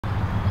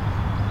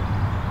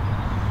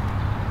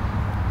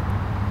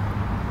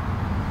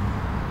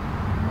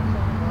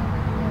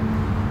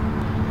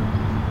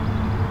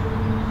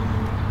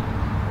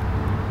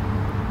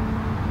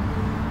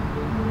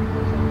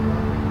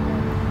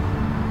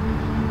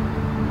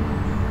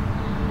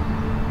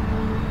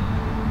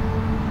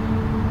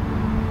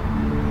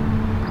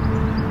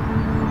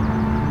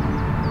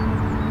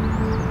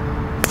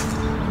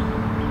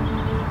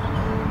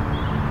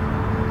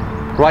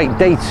Right,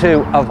 day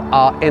 2 of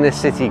our inner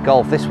city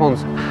golf. This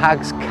one's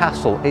Haggs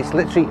Castle. It's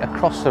literally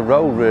across the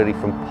road really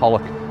from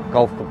Pollock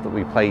Golf Club that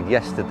we played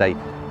yesterday.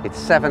 It's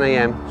 7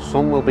 AM,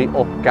 sun will be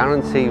up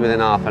guaranteed within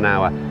half an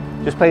hour.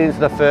 Just played into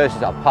the first,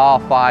 it's a par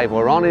 5,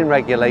 we're on in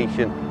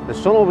regulation. The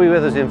sun will be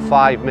with us in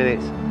 5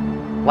 minutes.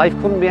 Life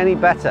couldn't be any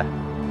better.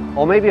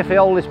 Or maybe if I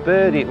hold this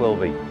birdie it will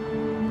be.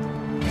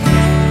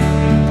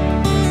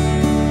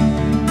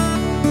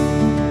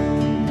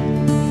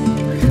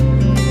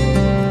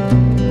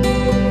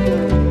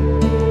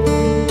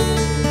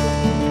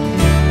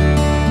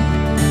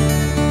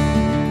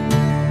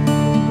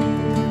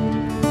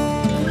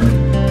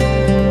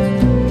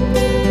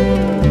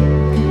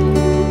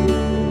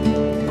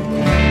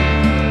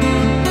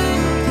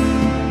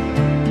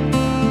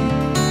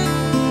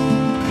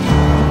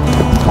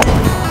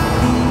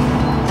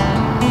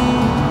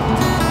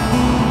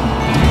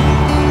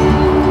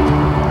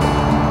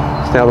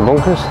 Stay out of the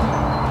bunkers.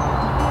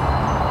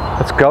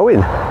 Let's go in.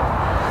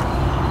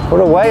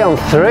 We're away on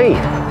 3.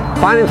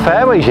 Finding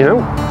fairways, you know.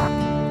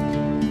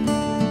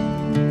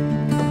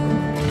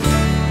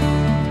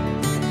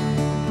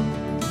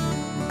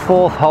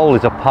 Fourth hole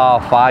is a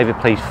par 5. It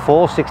plays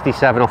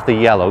 467 off the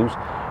yellows,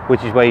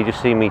 which is where you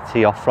just see me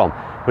tee off from.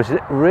 But it's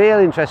a real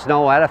interesting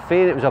hole. I had a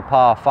feeling it was a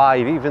par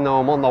 5, even though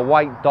I'm on the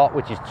white dot,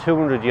 which is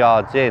 200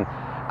 yards in,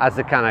 as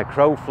the kind of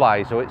crow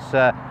flies. So it's,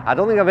 I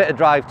don't think I've hit a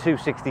drive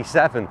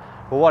 267.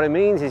 But what it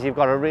means is you've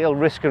got a real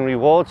risk and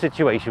reward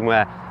situation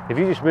where if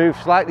you just move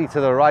slightly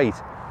to the right,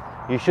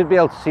 you should be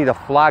able to see the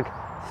flag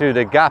through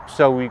the gap.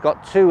 So we've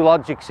got 2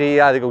 logics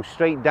here, either go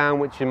straight down,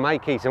 which in my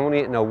case I'm only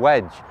hitting a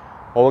wedge,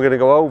 or we're going to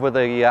go over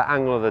the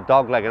angle of the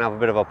dog leg and have a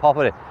bit of a pop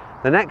at it.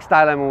 The next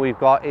dilemma we've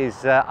got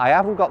is I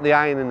haven't got the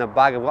iron in the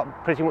bag. I've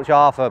got pretty much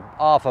half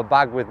a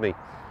bag with me.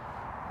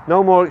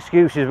 No more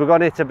excuses. We're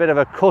going to hit a bit of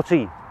a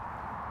cutty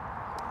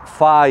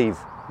 5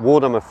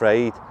 wood, I'm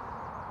afraid,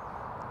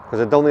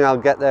 because I don't think I'll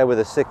get there with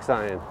a 6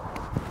 iron,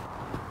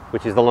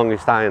 which is the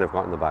longest iron I've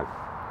got in the bag.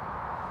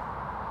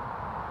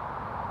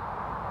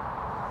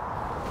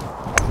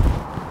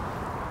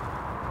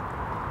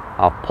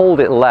 I've pulled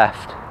it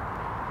left,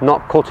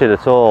 not cut it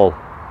at all.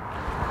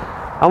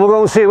 And we'll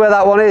go and see where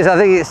that one is. I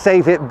think it's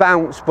safe, it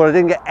bounced, but I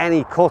didn't get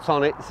any cut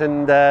on it,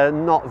 and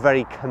not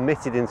very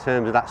committed in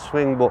terms of that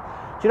swing. But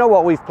do you know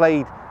what? We've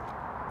played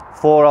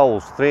 4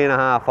 holes,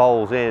 3.5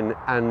 holes in,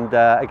 and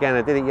again,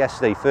 I did it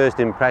yesterday, first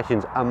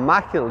impressions,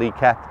 immaculately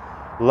kept,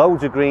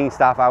 loads of green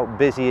staff out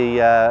busy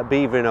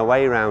beavering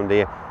away around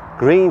here.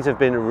 Greens have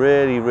been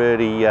really,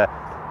 really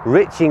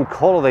rich in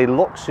colour. They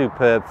look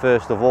superb,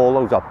 first of all,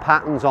 loads of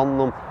patterns on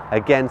them.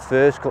 Again,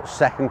 first cut,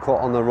 second cut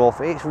on the rough.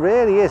 It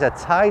really is a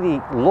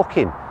tidy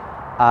looking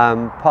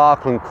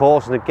parkland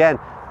course, and again,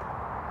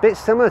 a bit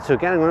similar to,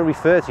 again, I'm going to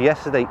refer to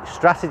yesterday,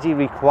 strategy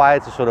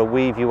required to sort of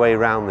weave your way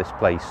around this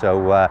place.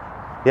 So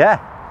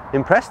yeah,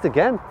 impressed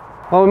again.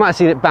 Well, we might have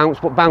seen it bounce,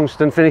 but bounced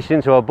and finished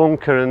into a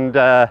bunker, and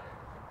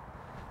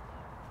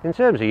in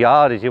terms of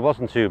yardage, it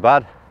wasn't too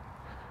bad.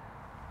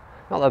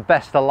 Not the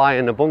best to lie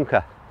in the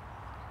bunker.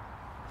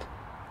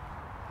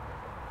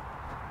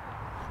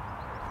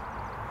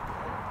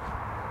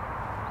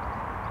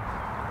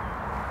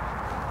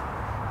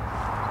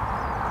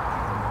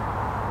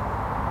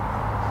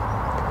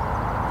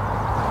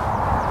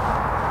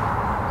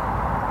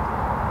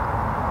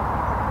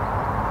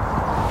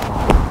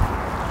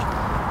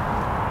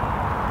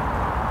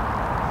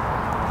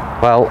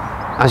 Well,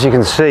 as you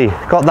can see,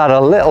 got that a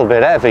little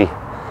bit heavy,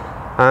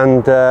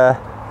 and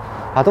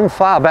I've done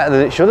far better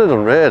than it should have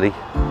done, really.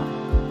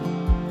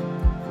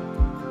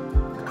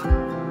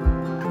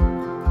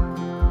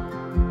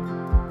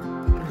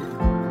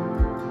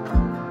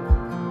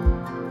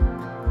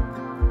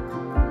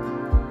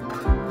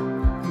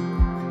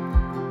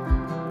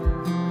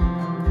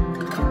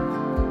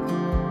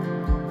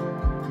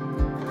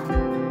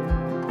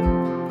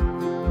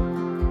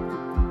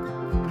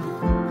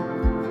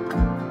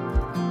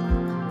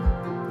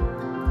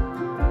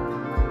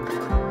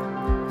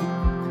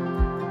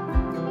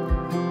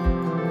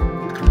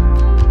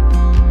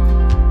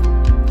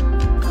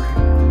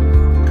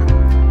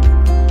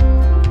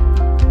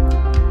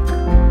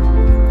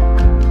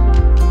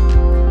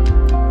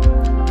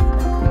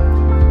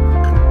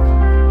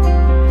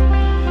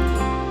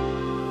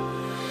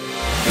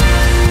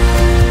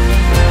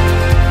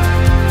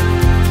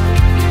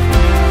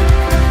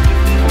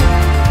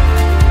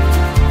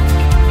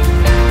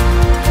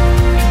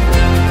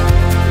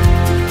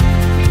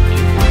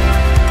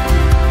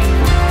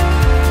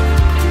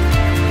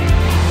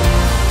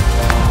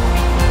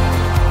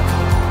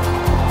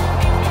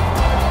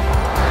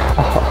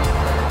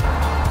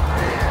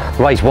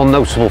 Right, one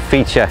noticeable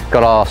feature,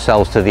 got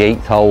ourselves to the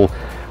 8th hole,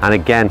 and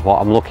again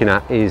what I'm looking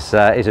at is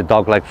a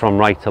dog leg from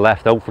right to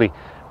left. Hopefully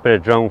a bit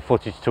of drone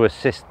footage to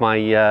assist my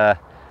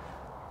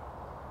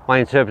my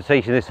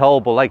interpretation of this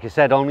hole, but like I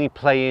said, we're going to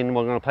play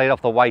it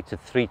off the white at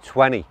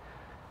 320,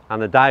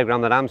 and the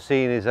diagram that I'm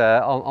seeing is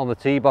on the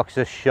tee box,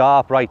 a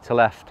sharp right to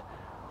left,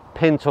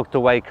 pin tucked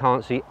away,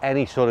 can't see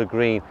any sort of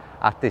green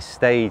at this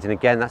stage. And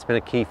again, that's been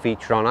a key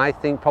feature on, I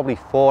think, probably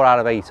 4 out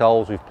of 8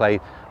 holes we've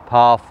played.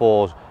 par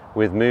fours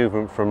with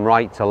movement from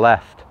right to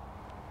left.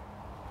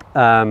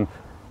 And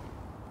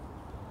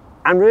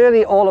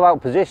really all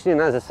about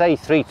positioning. As I say,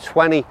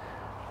 320,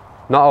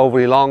 not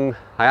overly long.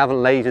 I haven't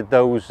lasered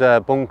those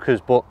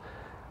bunkers, but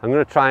I'm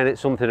going to try and hit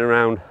something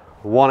around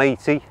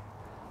 180.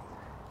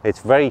 It's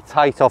very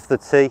tight off the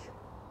tee.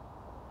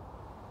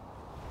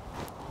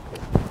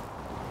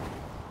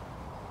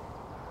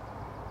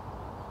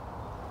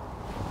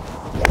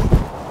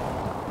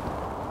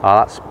 Oh,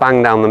 that's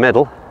bang down the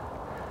middle,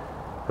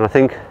 and I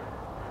think,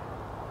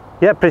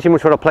 yeah, pretty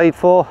much what I played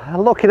for.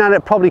 Looking at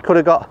it, probably could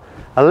have got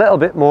a little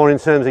bit more in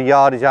terms of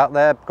yardage out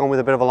there, gone with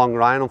a bit of a longer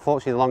iron.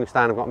 Unfortunately, the longest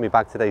iron I've got in my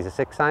bag today is a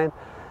 6 iron.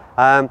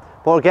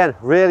 But again,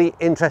 really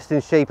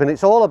interesting shape, and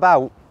it's all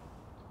about,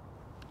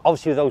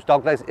 obviously with those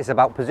dog legs, it's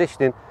about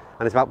positioning,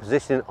 and it's about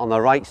positioning on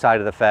the right side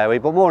of the fairway,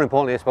 but more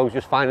importantly, I suppose,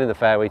 just finding the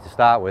fairway to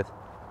start with.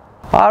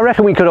 I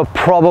reckon we could have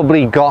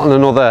probably gotten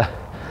another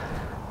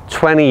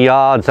 20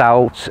 yards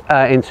out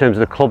in terms of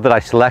the club that I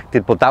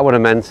selected, but that would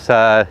have meant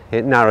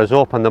it narrows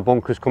up and the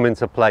bunkers come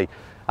into play.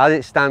 As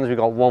it stands, we've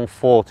got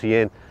 140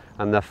 in,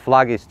 and the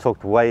flag is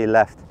tucked way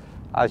left,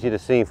 as you'd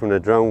have seen from the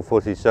drone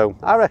footage, so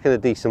I reckon a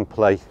decent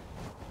play.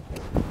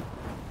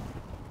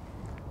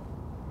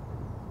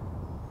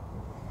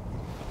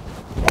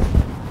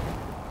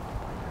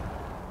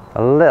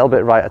 A little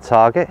bit right at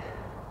target.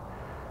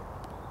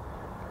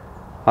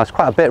 That's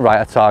quite a bit right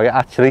at target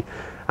actually,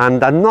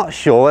 and I'm not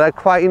sure there's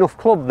quite enough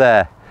club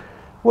there.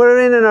 We're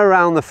in and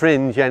around the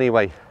fringe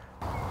anyway.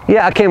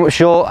 Yeah, I came up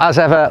short, as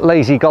ever,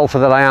 lazy golfer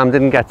that I am,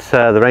 didn't get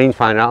the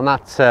rangefinder out, and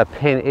that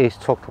pin is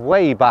tucked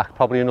way back,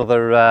 probably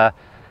another,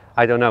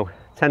 I don't know,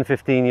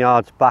 10-15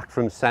 yards back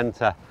from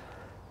centre.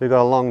 We've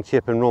got a long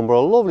chip and run, but a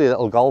lovely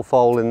little golf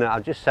hole in there.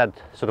 I've just said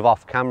sort of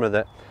off camera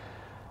that,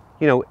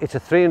 you know, it's a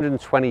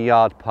 320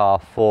 yard par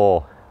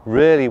 4,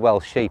 really well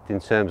shaped in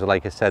terms of,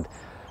 like I said,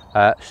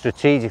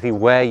 strategically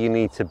where you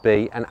need to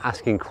be and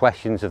asking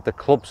questions of the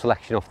club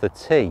selection off the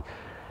tee.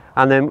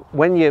 And then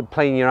when you're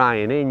playing your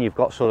iron in, you've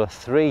got sort of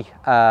 3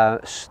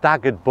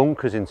 staggered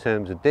bunkers in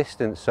terms of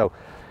distance. So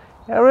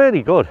yeah,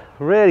 really good,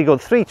 really good.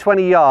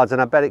 320 yards,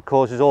 and I bet it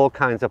causes all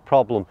kinds of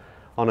problem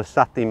on a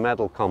Saturday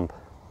medal comp.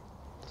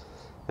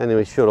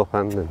 Anyway, shut up,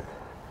 Andon.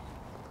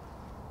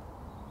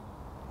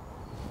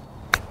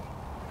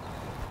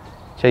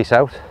 Chase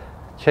out,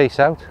 chase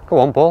out. Go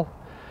on, ball.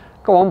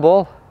 Go on,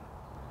 ball.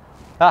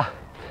 Ah,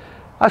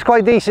 that's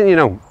quite decent, you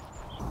know.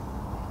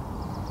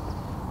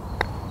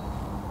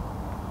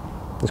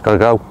 It's got to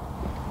go.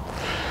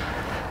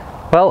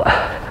 Well,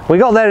 we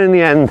got there in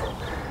the end.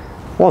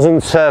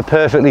 Wasn't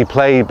perfectly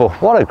played, but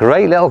what a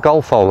great little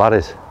golf hole that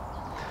is.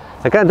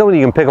 Again, I don't think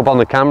you can pick up on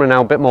the camera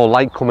now, a bit more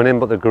light coming in,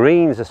 but the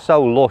greens are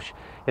so lush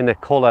in their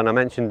colour, and I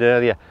mentioned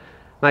earlier,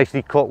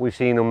 nicely cut. We've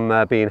seen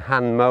them being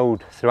hand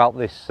mowed throughout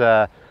this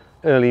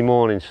early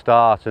morning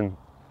start, and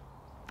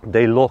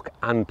they look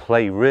and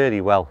play really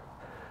well.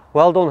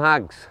 Well done,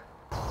 Haggs.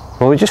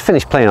 Well, we just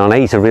finished playing on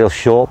 8, a real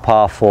short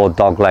par 4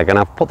 dog leg, and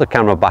I've put the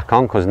camera back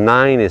on because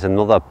 9 is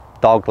another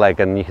dog leg,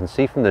 and you can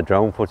see from the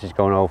drone footage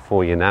going over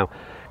for you now,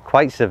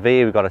 quite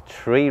severe. We've got a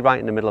tree right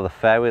in the middle of the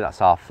fairway.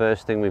 That's our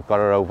first thing we've got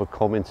to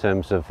overcome in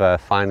terms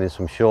of finding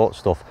some short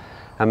stuff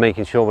and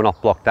making sure we're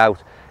not blocked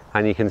out.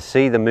 And you can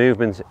see the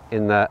movement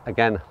in the,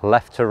 again,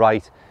 left to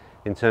right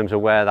in terms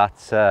of where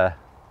that's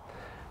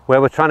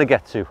where we're trying to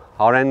get to,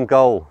 our end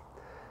goal.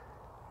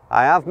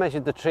 I have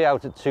measured the tree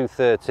out at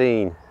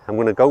 213. I'm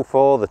going to go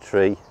for the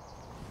tree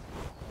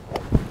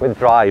with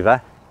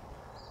driver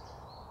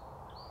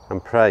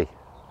and pray.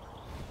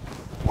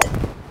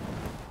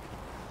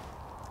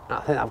 I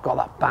think I've got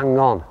that bang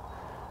on.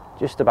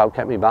 Just about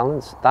kept me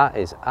balanced. That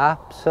is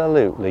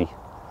absolutely...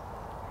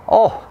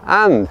 Oh,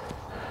 and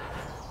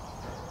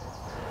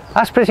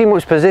that's pretty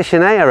much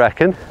position A, I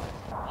reckon.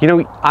 You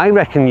know, I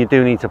reckon you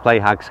do need to play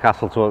Haggs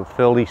Castle to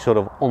fully sort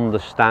of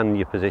understand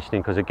your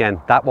positioning, because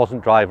again, that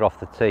wasn't driver off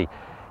the tee.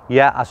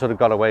 Yeah, I sort of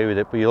got away with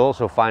it, but you'll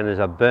also find there's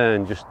a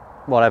burn just,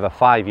 whatever,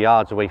 5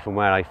 yards away from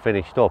where I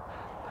finished up.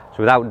 So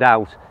without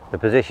doubt, the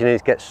position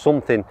is get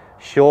something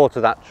short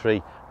of that tree,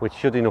 which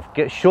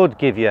should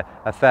give you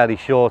a fairly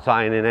short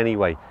iron in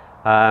anyway.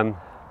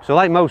 So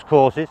like most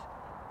courses,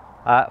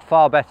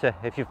 far better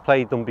if you've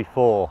played them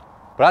before.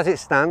 But as it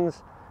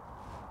stands,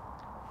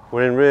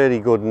 we're in really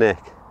good nick.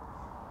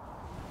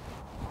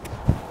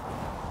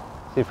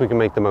 See if we can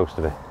make the most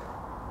of it.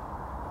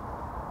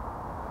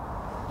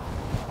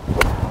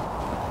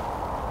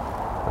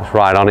 That's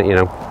right on it, you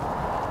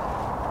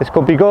know. This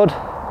could be good.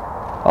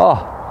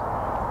 Oh,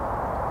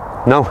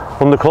 no,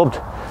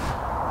 underclubbed.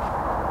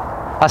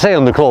 I say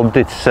underclubbed,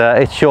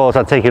 it's short,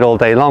 I'd take it all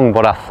day long,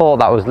 but I thought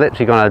that was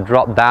literally going to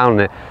drop down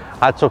it.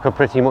 I took a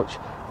pretty much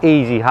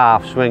easy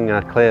half swing,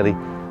 and clearly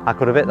I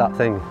could have hit that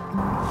thing.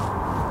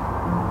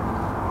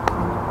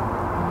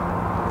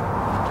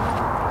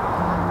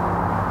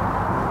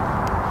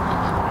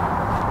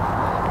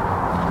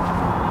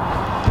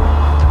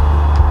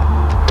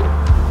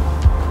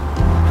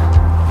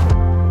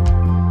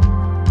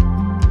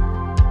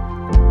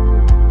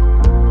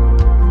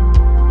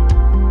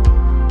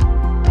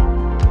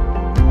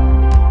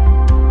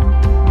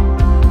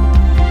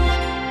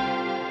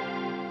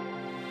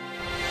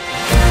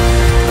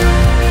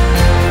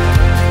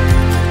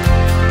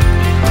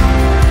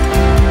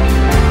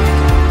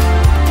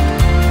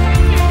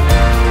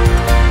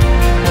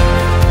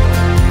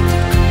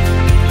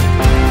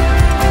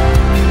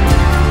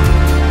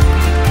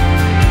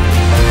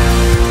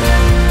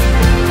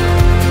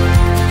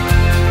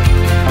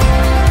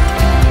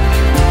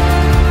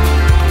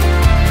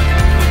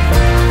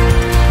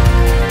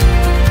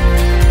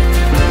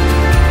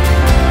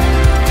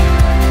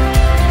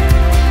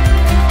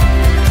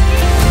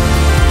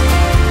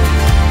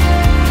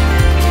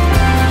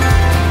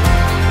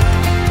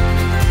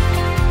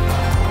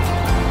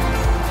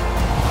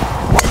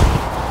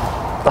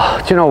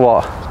 do you know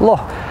what? Look,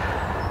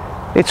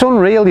 it's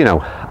unreal, you know.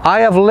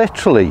 I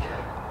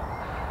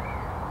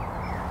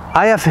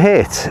have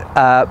hit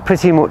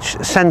pretty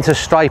much centre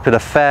stripe of the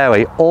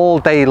fairway all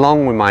day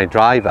long with my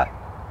driver.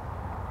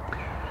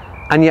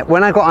 And yet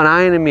when I got an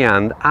iron in my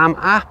hand, I'm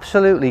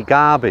absolutely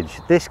garbage.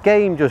 This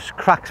game just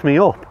cracks me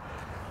up.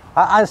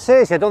 I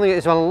seriously, I don't think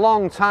it's been a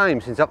long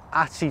time since I've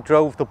actually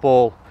drove the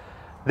ball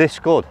this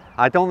good.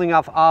 I don't think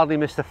I've hardly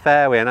missed a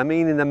fairway, and I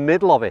mean in the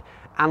middle of it,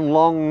 and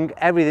long,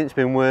 everything's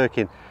been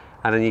working.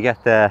 And then you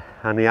get there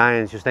and the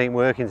irons just ain't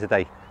working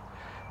today.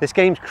 This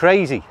game's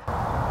crazy.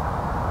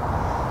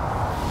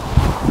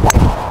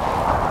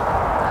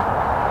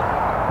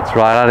 It's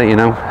right at it, you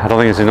know. I don't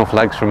think there's enough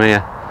legs from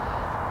here.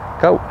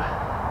 Go.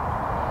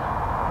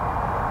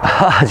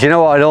 Do you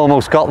know what? I'd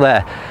almost got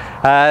there.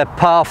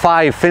 Par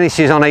 5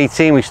 finishes on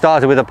 18. We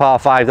started with a par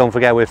 5, don't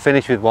forget we're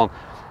finished with one.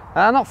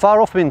 Not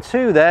far off in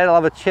 2 there. I'll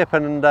have a chip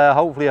and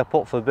hopefully a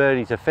putt for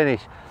birdie to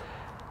finish.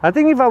 I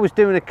think if I was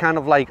doing a kind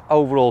of like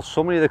overall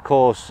summary of the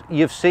course,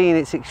 you've seen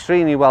it's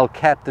extremely well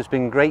kept. There's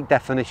been great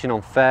definition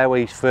on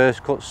fairways,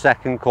 first cut,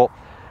 second cut,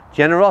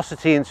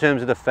 generosity in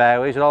terms of the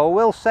fairways. Although I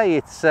will say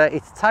it's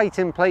tight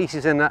in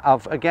places, and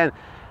again,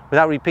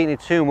 without repeating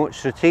it too much,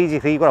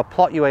 strategically you've got to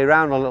plot your way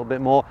around a little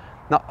bit more.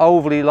 Not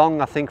overly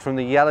long. I think from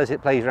the yellows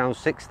it plays around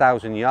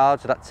 6,000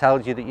 yards, so that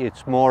tells you that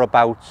it's more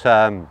about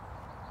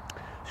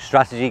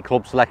strategy,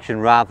 club selection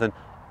rather than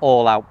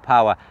all-out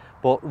power.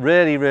 But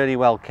really, really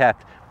well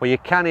kept. What you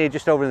can hear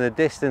just over in the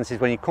distance is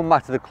when you come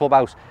back to the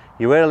clubhouse,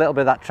 you hear a little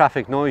bit of that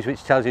traffic noise,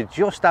 which tells you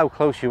just how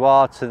close you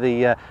are to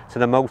the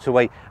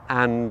motorway,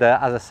 and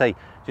as I say,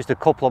 just a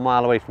couple of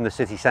miles away from the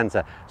city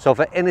centre. So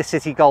for Inner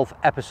City Golf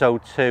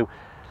episode 2,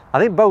 I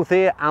think both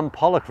here and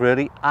Pollock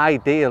really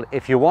ideal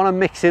if you want to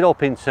mix it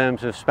up in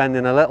terms of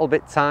spending a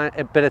bit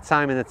of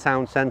time in the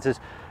town centres,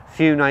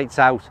 few nights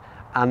out,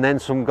 and then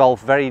some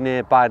golf very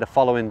nearby the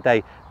following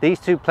day. These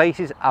two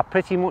places are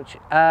pretty much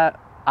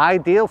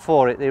ideal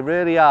for it. They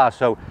really are.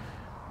 So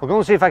we're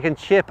going to see if I can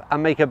chip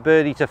and make a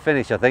birdie to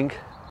finish, I think.